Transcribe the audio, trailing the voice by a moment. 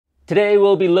Today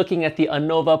we'll be looking at the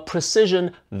Anova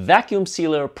Precision Vacuum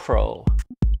Sealer Pro.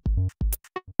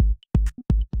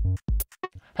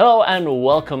 Hello and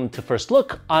welcome to First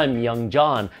Look. I'm Young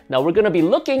John. Now we're going to be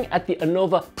looking at the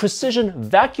Anova Precision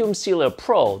Vacuum Sealer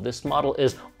Pro. This model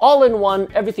is all-in-one,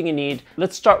 everything you need.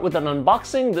 Let's start with an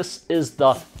unboxing. This is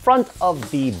the front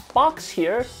of the box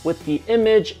here with the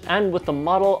image and with the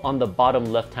model on the bottom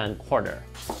left-hand corner.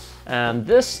 And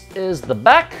this is the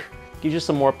back. Gives you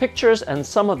some more pictures and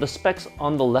some of the specs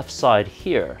on the left side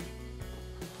here.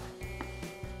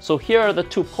 So here are the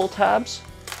two pull tabs.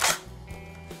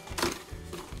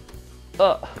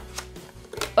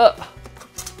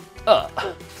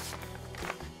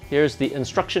 Here's the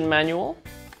instruction manual.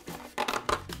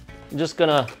 I'm just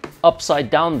gonna upside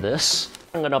down this.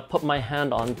 I'm gonna put my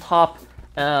hand on top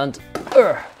and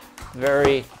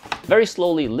very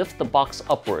slowly lift the box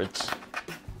upwards.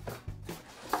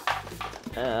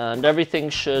 And everything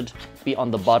should be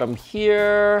on the bottom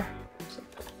here.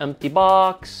 Empty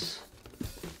box.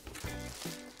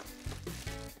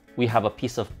 We have a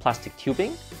piece of plastic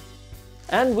tubing.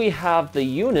 And we have the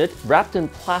unit wrapped in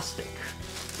plastic.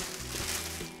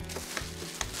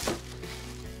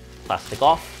 Plastic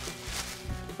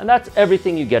off. And that's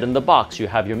everything you get in the box. You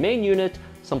have your main unit,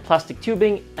 some plastic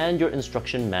tubing, and your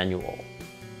instruction manual.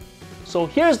 So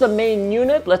here's the main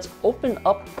unit. Let's open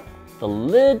up the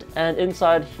lid, and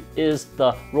inside is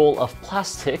the roll of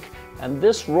plastic. And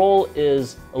this roll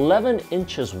is 11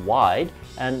 inches wide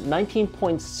and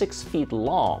 19.6 feet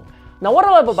long. Now what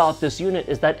I love about this unit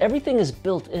is that everything is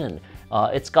built in.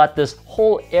 It's got this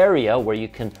whole area where you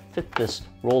can fit this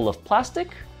roll of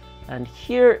plastic. And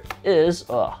here is,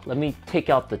 let me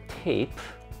take out the tape.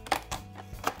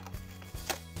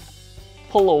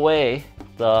 Pull away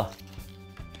the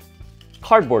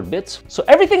cardboard bits. So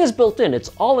everything is built in, it's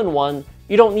all in one.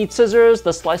 You don't need scissors,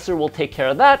 the slicer will take care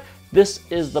of that. This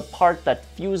is the part that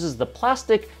fuses the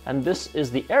plastic, and this is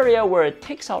the area where it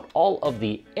takes out all of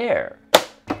the air.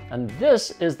 And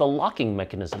this is the locking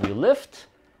mechanism. You lift,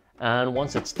 and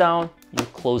once it's down, you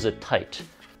close it tight.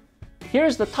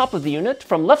 Here's the top of the unit.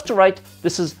 From left to right,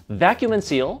 this is vacuum and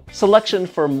seal, selection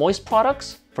for moist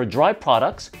products, for dry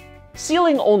products,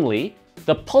 sealing only,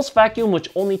 the pulse vacuum which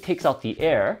only takes out the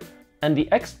air, and the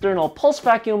external pulse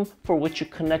vacuum for which you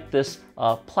connect this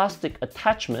plastic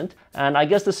attachment. And I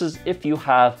guess this is if you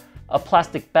have a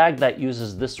plastic bag that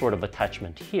uses this sort of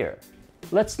attachment here.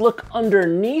 Let's look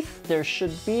underneath. There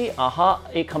should be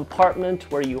a compartment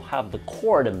where you have the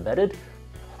cord embedded.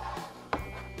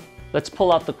 Let's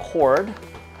pull out the cord,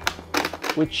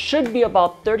 which should be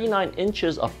about 39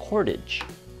 inches of cordage.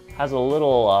 Has a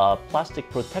little plastic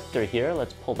protector here.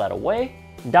 Let's pull that away.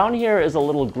 Down here is a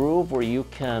little groove where you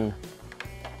can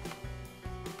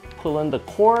pull in the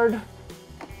cord.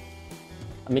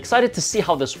 I'm excited to see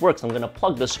how this works. I'm gonna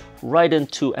plug this right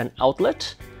into an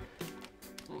outlet.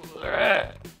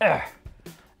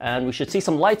 And we should see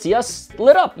some lights. Yes,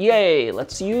 lit up, yay!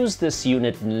 Let's use this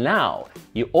unit now.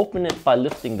 You open it by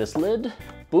lifting this lid,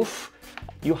 boof.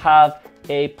 You have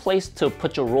a place to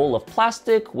put your roll of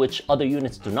plastic, which other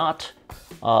units do not.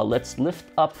 Let's lift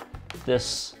up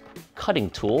this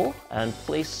cutting tool and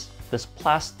place this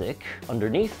plastic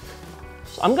underneath.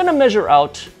 So I'm gonna measure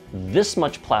out this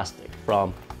much plastic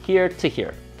from here to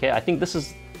here. Okay, I think this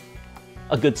is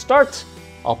a good start.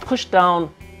 I'll push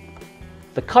down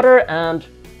the cutter and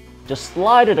just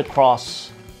slide it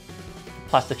across.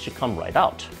 Plastic should come right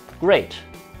out. Great.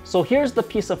 So here's the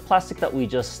piece of plastic that we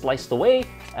just sliced away.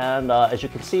 And as you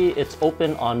can see, it's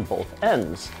open on both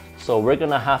ends. So we're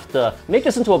gonna have to make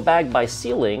this into a bag by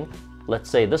sealing, let's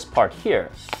say this part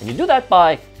here. And you do that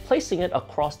by placing it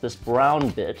across this brown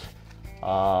bit.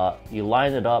 You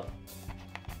line it up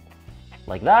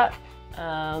like that,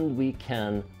 and we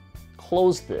can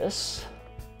close this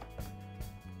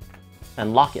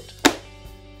and lock it.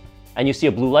 And you see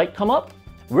a blue light come up?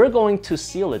 We're going to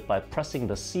seal it by pressing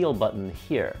the seal button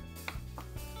here.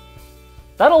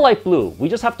 That'll light blue. We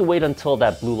just have to wait until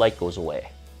that blue light goes away.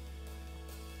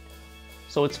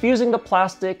 So it's fusing the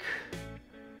plastic,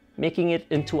 making it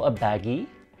into a baggie.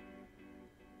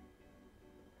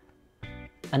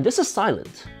 And this is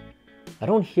silent. I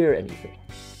don't hear anything.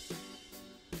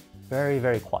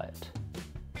 Very quiet.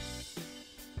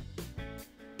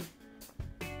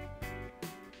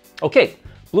 Okay,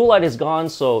 blue light is gone,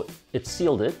 so it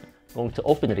sealed it. I'm going to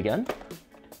open it again.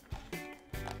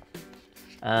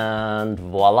 And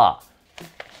voila.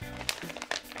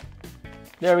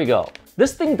 There we go.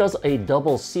 This thing does a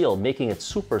double seal, making it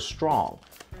super strong.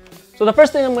 So the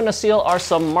first thing I'm gonna seal are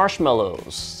some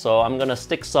marshmallows. So I'm gonna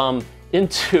stick some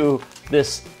into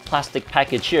this plastic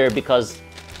package here because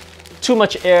too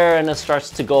much air and it starts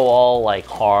to go all like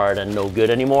hard and no good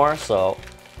anymore. So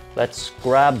let's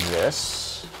grab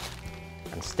this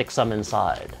and stick some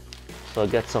inside. So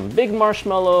get some big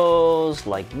marshmallows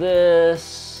like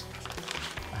this,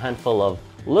 a handful of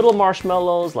little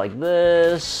marshmallows like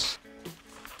this,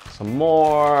 some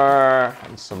more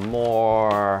and some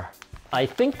more. I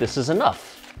think this is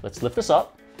enough. Let's lift this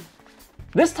up.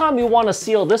 This time we want to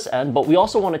seal this end, but we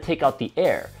also want to take out the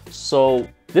air. So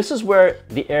this is where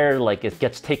the air, like, it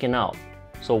gets taken out.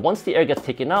 So once the air gets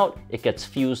taken out, it gets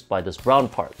fused by this brown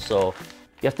part. So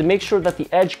you have to make sure that the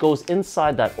edge goes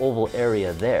inside that oval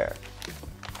area there.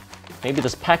 Maybe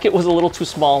this packet was a little too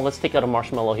small. Let's take out a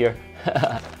marshmallow here.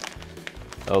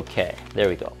 Okay, there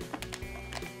we go.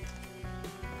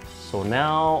 So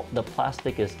now the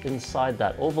plastic is inside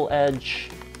that oval edge.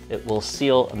 It will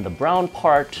seal in the brown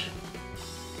part.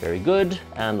 Very good.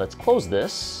 And let's close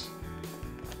this.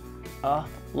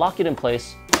 Lock it in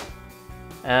place.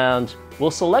 And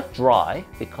we'll select dry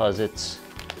because it's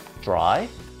dry.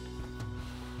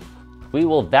 We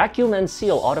will vacuum and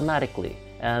seal automatically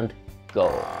and go.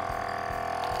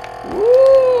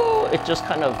 Woo! It just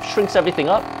kind of shrinks everything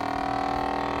up.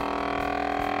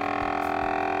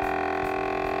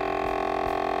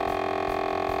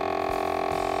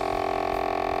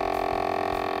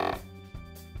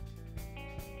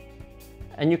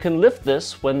 And you can lift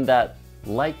this when that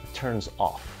light turns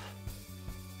off.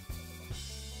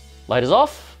 Light is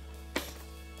off,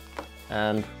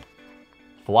 and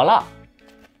voila!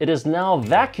 It is now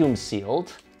vacuum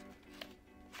sealed,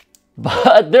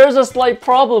 but there's a slight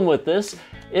problem with this.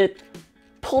 It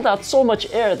pulled out so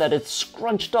much air that it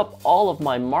scrunched up all of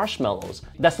my marshmallows.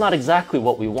 That's not exactly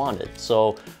what we wanted,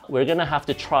 so we're gonna have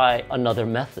to try another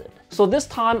method. So this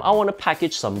time I want to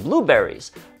package some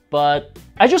blueberries. But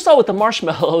as you saw with the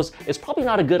marshmallows, it's probably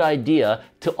not a good idea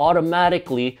to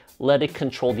automatically let it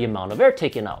control the amount of air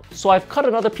taken out. So I've cut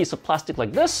another piece of plastic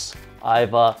like this.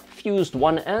 I've fused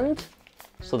one end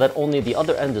so that only the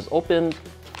other end is opened.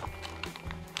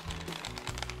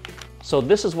 So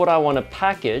this is what I want to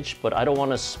package, but I don't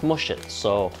want to smush it.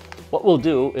 So what we'll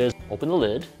do is open the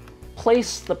lid,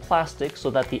 place the plastic so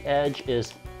that the edge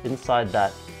is inside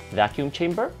that vacuum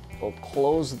chamber. We'll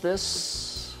close this.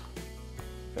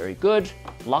 Very good.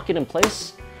 Lock it in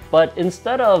place. But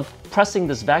instead of pressing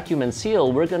this vacuum and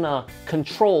seal, we're gonna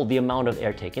control the amount of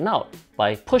air taken out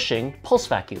by pushing pulse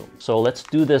vacuum. So let's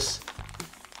do this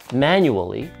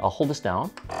manually. I'll hold this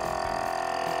down.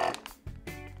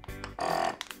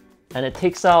 And it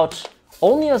takes out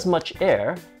only as much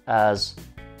air as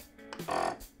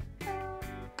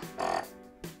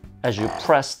you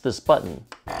press this button.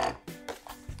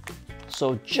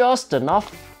 So just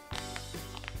enough.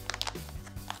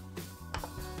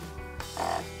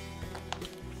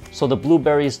 So the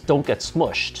blueberries don't get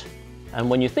smushed. And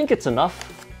when you think it's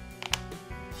enough,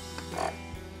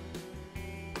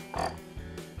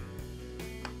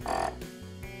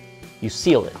 you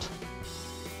seal it.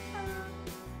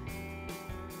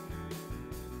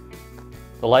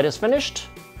 The light is finished,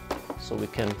 so we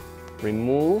can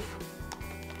remove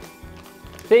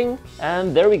thing,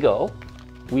 and there we go.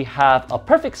 We have a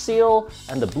perfect seal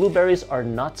and the blueberries are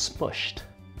not smushed.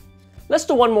 Let's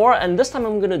do one more, and this time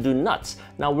I'm gonna do nuts.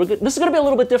 Now this is gonna be a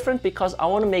little bit different because I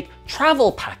wanna make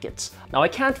travel packets. Now I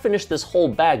can't finish this whole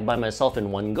bag by myself in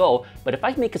one go, but if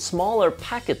I make it smaller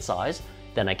packet size,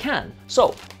 then I can.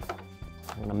 So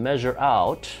I'm gonna measure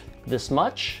out this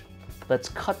much. Let's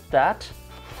cut that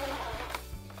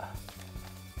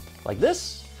like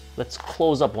this. Let's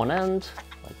close up one end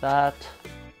like that.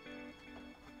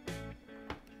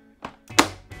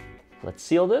 Let's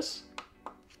seal this.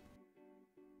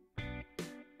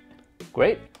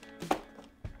 Great.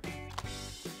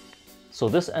 So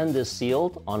this end is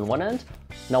sealed on one end.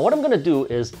 Now what I'm gonna do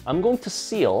is I'm going to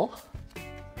seal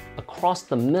across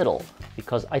the middle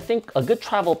because I think a good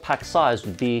travel pack size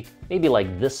would be maybe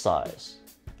like this size.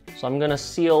 So I'm gonna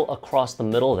seal across the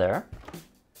middle there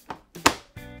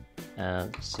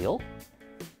and seal.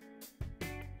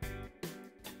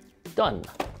 Done.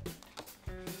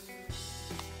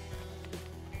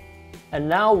 And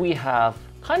now we have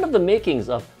kind of the makings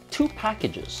of two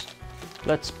packages.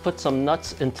 Let's put some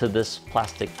nuts into this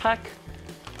plastic pack.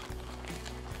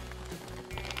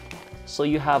 So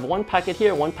you have one packet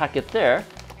here, one packet there,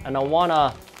 and I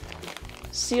wanna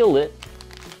seal it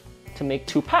to make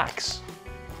two packs.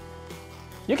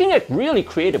 You can get really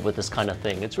creative with this kind of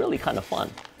thing. It's really kind of fun.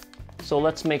 So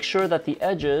let's make sure that the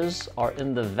edges are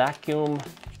in the vacuum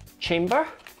chamber.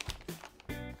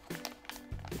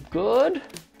 Good.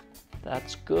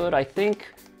 That's good, I think.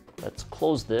 Let's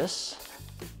close this.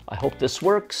 I hope this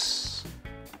works.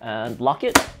 And lock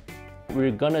it.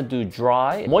 We're gonna do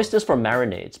dry. Moist is for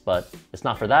marinades, but it's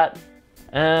not for that.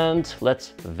 And let's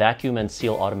vacuum and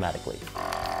seal automatically.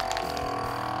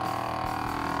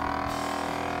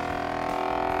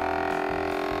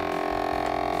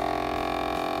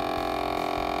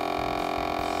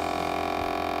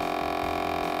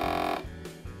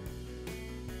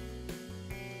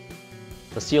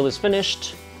 The seal is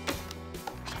finished,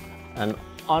 and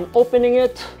on opening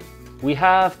it, we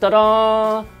have,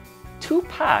 ta-da, 2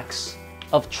 packs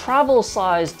of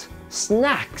travel-sized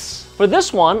snacks. For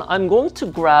this one, I'm going to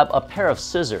grab a pair of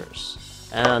scissors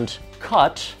and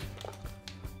cut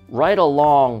right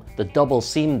along the double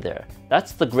seam there.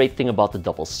 That's the great thing about the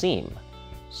double seam.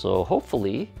 So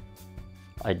hopefully,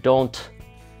 I don't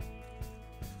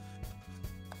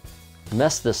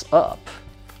mess this up.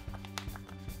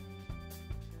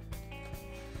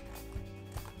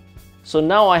 So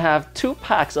now I have 2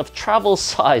 packs of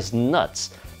travel-sized nuts.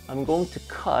 I'm going to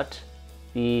cut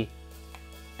the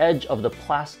edge of the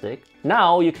plastic.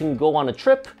 Now you can go on a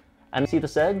trip and see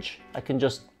this edge. I can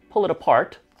just pull it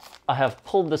apart. I have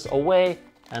pulled this away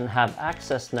and have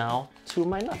access now to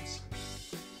my nuts.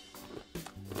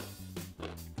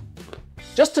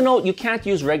 Just to note, you can't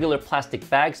use regular plastic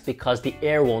bags because the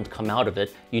air won't come out of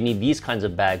it. You need these kinds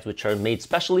of bags, which are made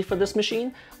specially for this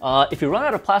machine. If you run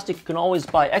out of plastic, you can always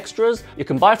buy extras. You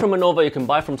can buy from Anova, you can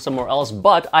buy from somewhere else,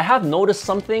 but I have noticed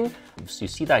something. So you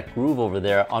see that groove over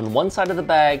there on one side of the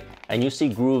bag, and you see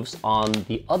grooves on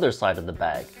the other side of the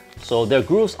bag. So there are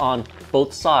grooves on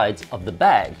both sides of the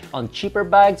bag. On cheaper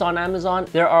bags on Amazon,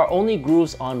 there are only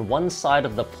grooves on one side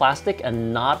of the plastic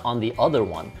and not on the other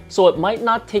one. So it might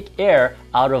not take air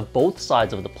out of both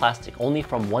sides of the plastic, only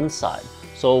from one side.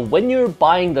 So when you're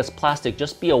buying this plastic,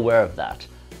 just be aware of that.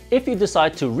 If you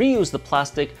decide to reuse the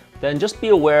plastic, then just be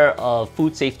aware of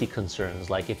food safety concerns.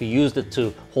 Like if you used it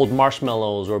to hold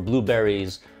marshmallows or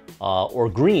blueberries, or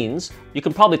greens, you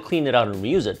can probably clean it out and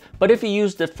reuse it. But if you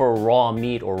used it for raw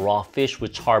meat or raw fish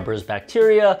which harbors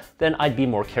bacteria, then I'd be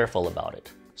more careful about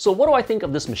it. So what do I think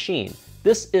of this machine?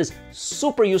 This is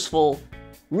super useful,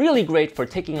 really great for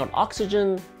taking out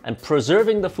oxygen and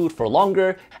preserving the food for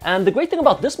longer. And the great thing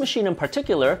about this machine in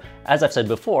particular, as I've said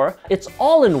before, it's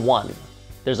all in one.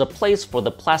 There's a place for the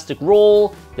plastic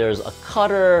roll, there's a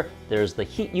cutter, there's the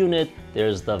heat unit,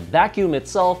 there's the vacuum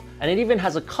itself, and it even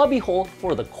has a cubby hole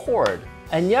for the cord.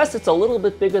 And yes, it's a little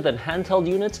bit bigger than handheld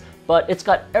units, but it's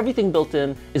got everything built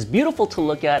in, is beautiful to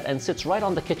look at, and sits right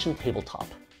on the kitchen tabletop.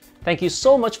 Thank you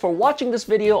so much for watching this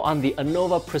video on the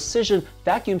Anova Precision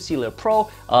Vacuum Sealer Pro.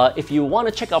 If you want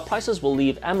to check out prices, we'll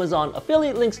leave Amazon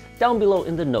affiliate links down below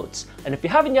in the notes. And if you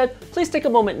haven't yet, please take a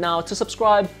moment now to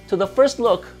subscribe to the First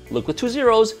Look with 2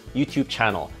 zeros, YouTube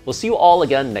channel. We'll see you all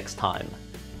again next time.